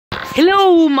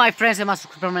Hello my friends, I'm Master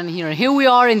Superman here, and here we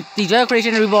are in the Joy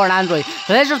Creation Reborn Android.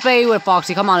 So let's just play with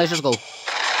Foxy, come on, let's just go.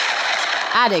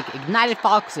 Addict, ignited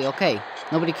Foxy, okay,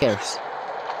 nobody cares.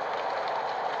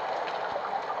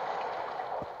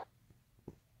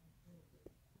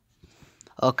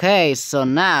 Okay, so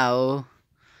now,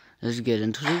 let's get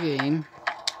into the game.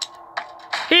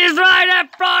 He's right in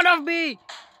front of me!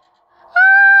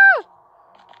 Ah!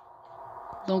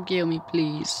 Don't kill me,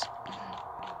 please.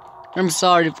 I'm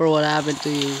sorry for what happened to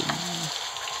you.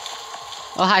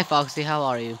 Oh, hi Foxy, how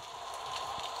are you?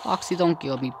 Foxy, don't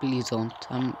kill me, please don't.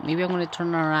 Maybe I'm gonna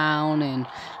turn around and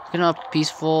we can have a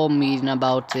peaceful meeting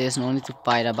about this. No need to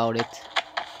fight about it.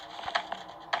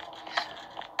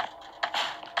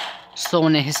 So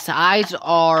when his eyes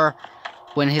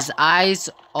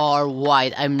are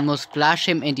white, I must flash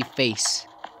him in the face.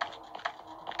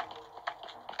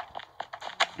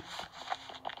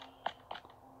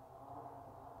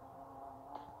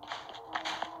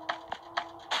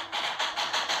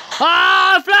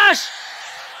 Ah, flash!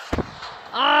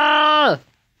 Ah!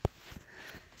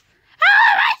 How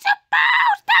am I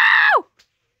supposed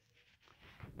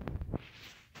to?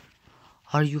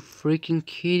 Are you freaking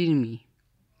kidding me?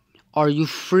 Are you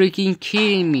freaking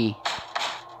kidding me?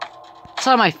 Let's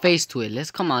add my face to it.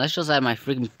 Let's just add my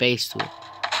freaking face to it.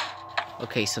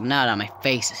 Okay, so now that my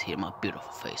face is here, my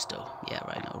beautiful face though. Yeah,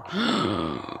 right now.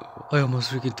 I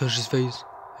almost freaking touched his face.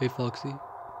 Hey Foxy.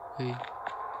 Hey.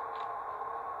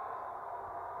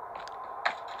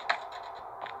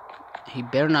 He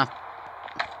better not.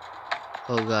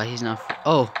 Oh god, he's not.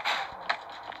 Oh.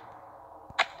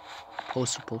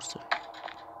 Poster.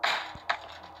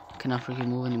 Cannot freaking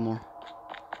move anymore.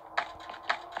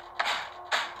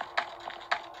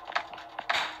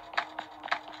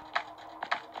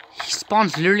 He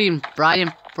spawns literally right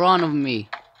in front of me.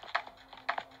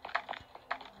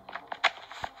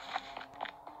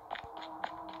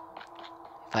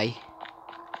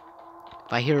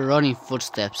 If I hear running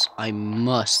footsteps, I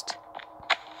must.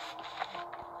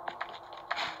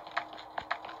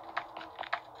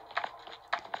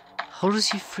 How does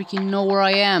he freaking know where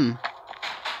I am?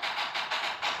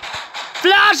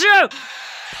 Flash you!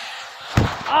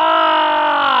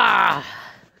 Ah!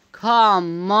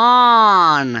 Come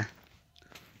on!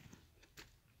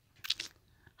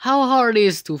 How hard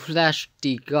is it to flash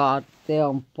the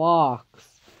goddamn box?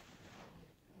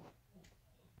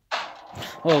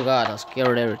 Oh god, I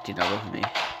scared everything out of me.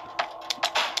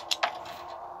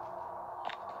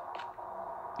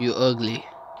 You ugly.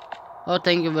 Oh,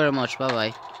 thank you very much. Bye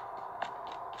bye.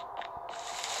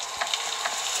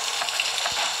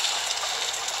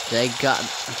 I got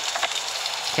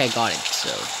it, so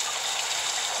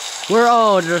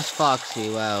there's Foxy.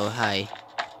 Wow, hi.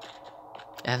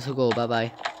 I have to go, bye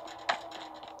bye.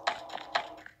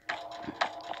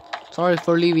 Sorry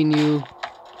for leaving you.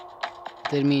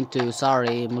 Didn't mean to,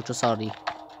 sorry, mucho sorry.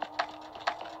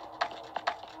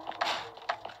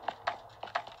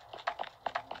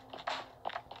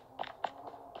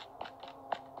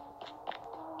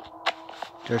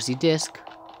 There's the disc.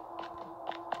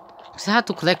 I had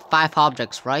to collect 5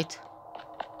 objects, right?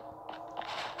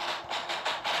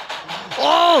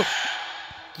 Oh!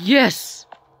 Yes!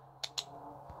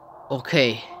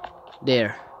 Okay.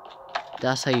 There.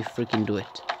 That's how you freaking do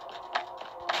it.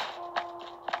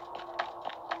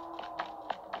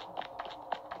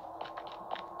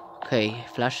 Okay,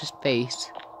 flash his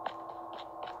face.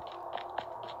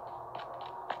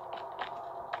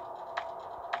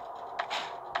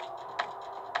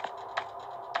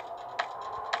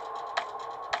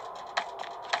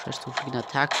 Tries to freaking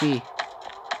attack me.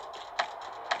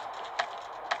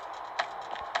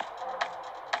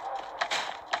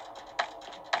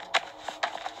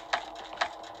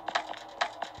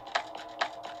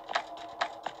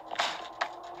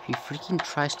 If he freaking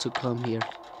tries to come here,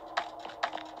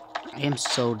 I am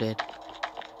so dead.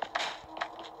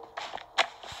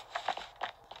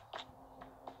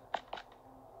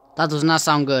 That does not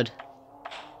sound good.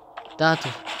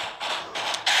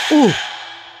 Ooh!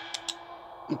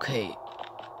 Okay,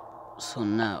 so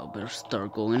now better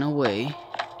start going away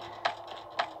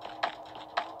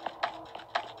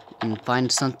and find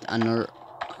something. Another.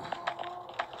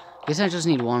 Guess I just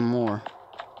need one more.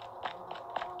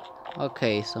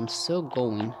 Okay, so I'm still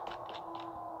going.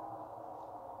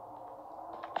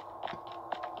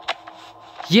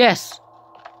 Yes!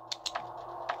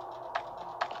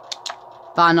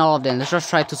 Found all of them. Let's just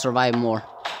try to survive more.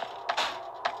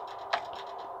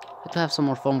 Let's have some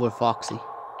more fun with Foxy.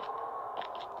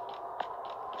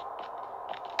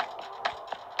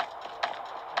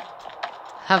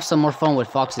 have some more fun with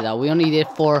Foxy now. We only did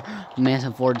 4 minutes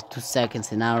and 42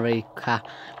 seconds and I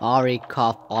already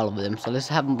coughed all of them. So let's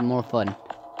have more fun.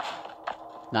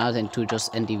 Now then to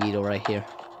just end the video right here.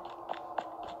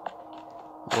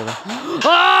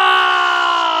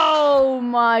 Oh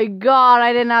my god,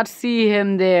 I did not see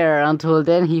him there until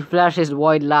then he flashes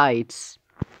white lights.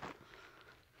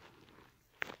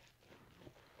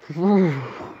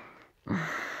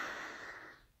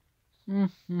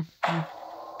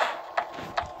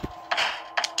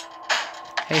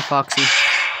 Hey Foxy.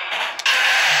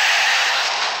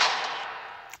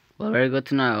 Well, very good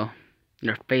to know.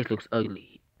 Your face looks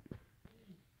ugly.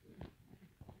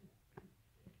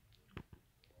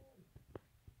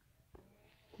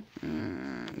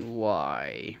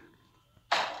 Why?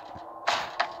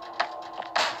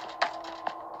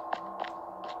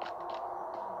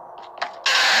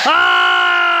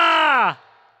 Ah!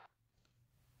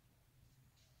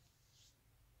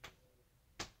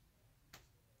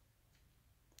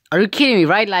 Are you kidding me,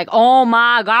 right? Like, oh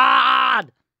my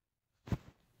god!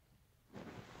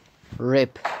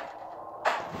 Rip.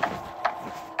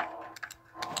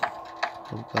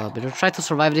 Oh god, better try to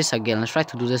survive this again. Let's try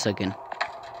to do this again.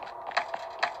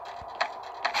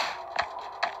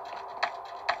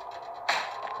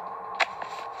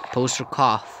 Poster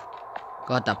cough.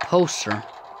 Got that poster.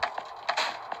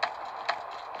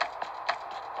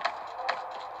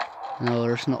 No,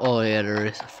 there's no. Oh yeah, there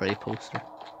is a Freddy poster.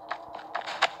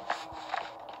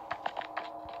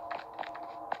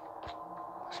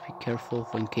 Let's be careful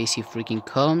in case he freaking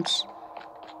comes.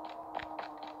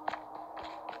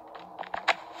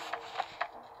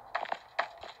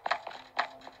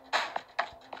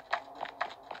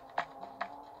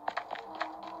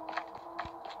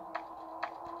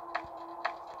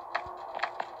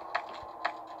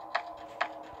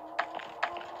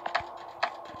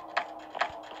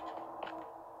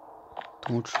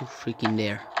 Don't you freaking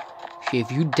dare.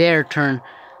 If you dare turn,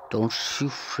 don't you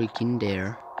freaking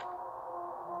dare.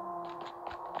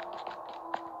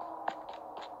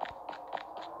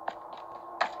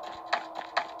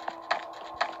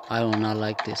 I do not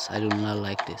like this. I do not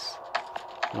like this.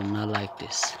 I do not like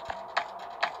this.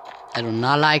 I do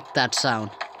not like that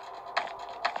sound.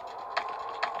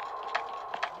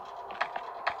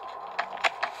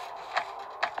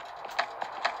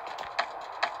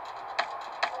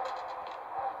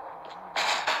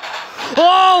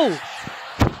 Oh!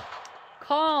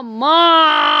 Come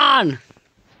on!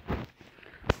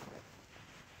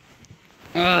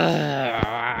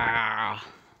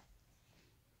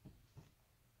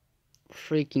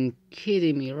 Freaking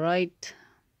kidding me, right?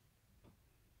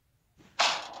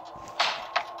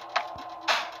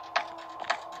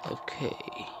 Okay.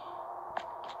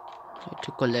 Try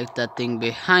to collect that thing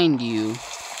behind you.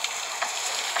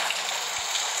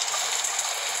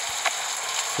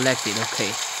 Collect it,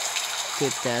 okay.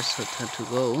 Get that, so time to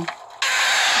go.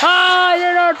 I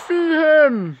did not see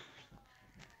him!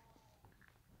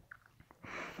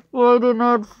 I did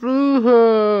not see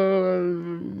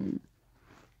him!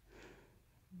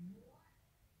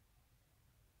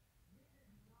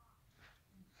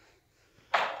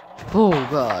 Oh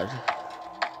god.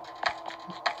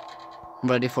 I'm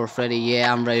ready for Freddy.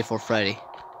 Yeah, I'm ready for Freddy.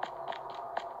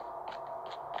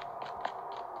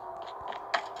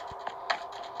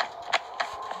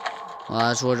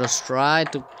 Might as well just try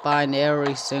to find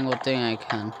every single thing I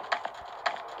can.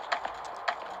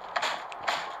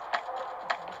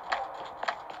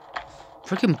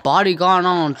 Freaking body going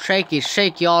on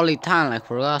shaky all the time, like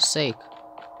for God's sake.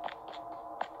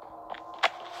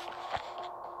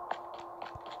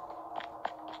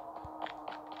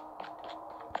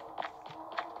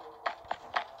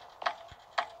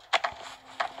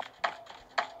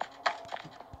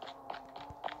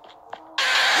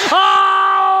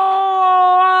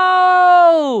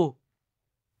 Oh!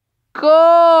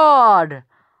 God!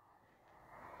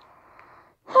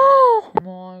 Oh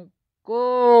my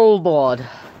God!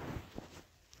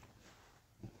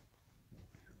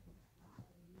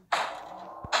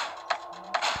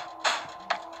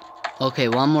 Okay,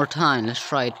 one more time. Let's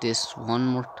try this one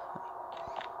more time.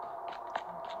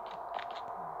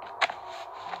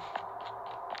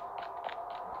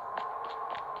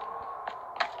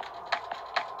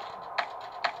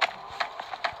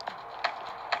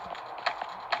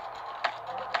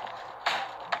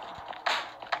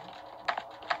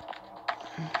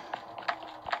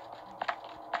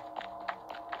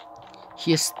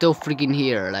 He is still freaking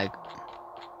here, like.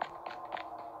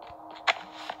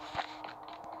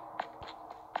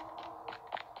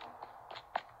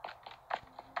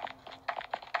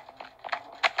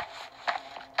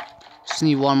 Just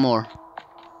need one more.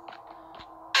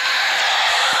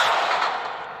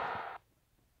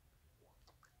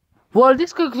 Well,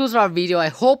 this concludes our video. I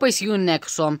hope I see you in the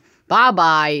next one. Bye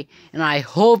bye. And I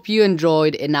hope you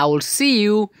enjoyed. And I will see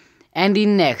you in the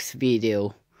next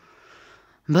video.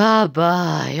 Bye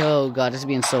bye. Oh god, this has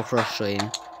been so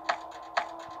frustrating.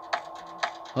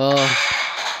 Oh.